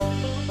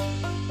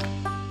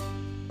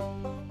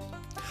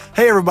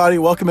Hey, everybody.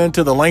 Welcome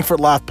into the Langford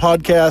Life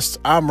Podcast.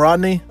 I'm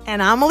Rodney.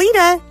 And I'm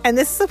Alita. And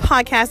this is a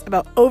podcast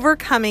about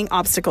overcoming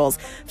obstacles,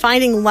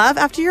 finding love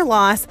after your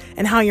loss,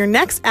 and how your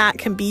next act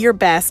can be your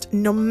best,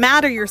 no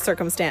matter your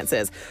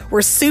circumstances.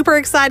 We're super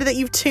excited that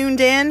you've tuned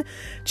in.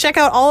 Check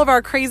out all of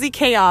our crazy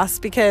chaos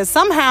because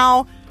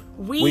somehow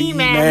we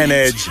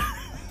manage.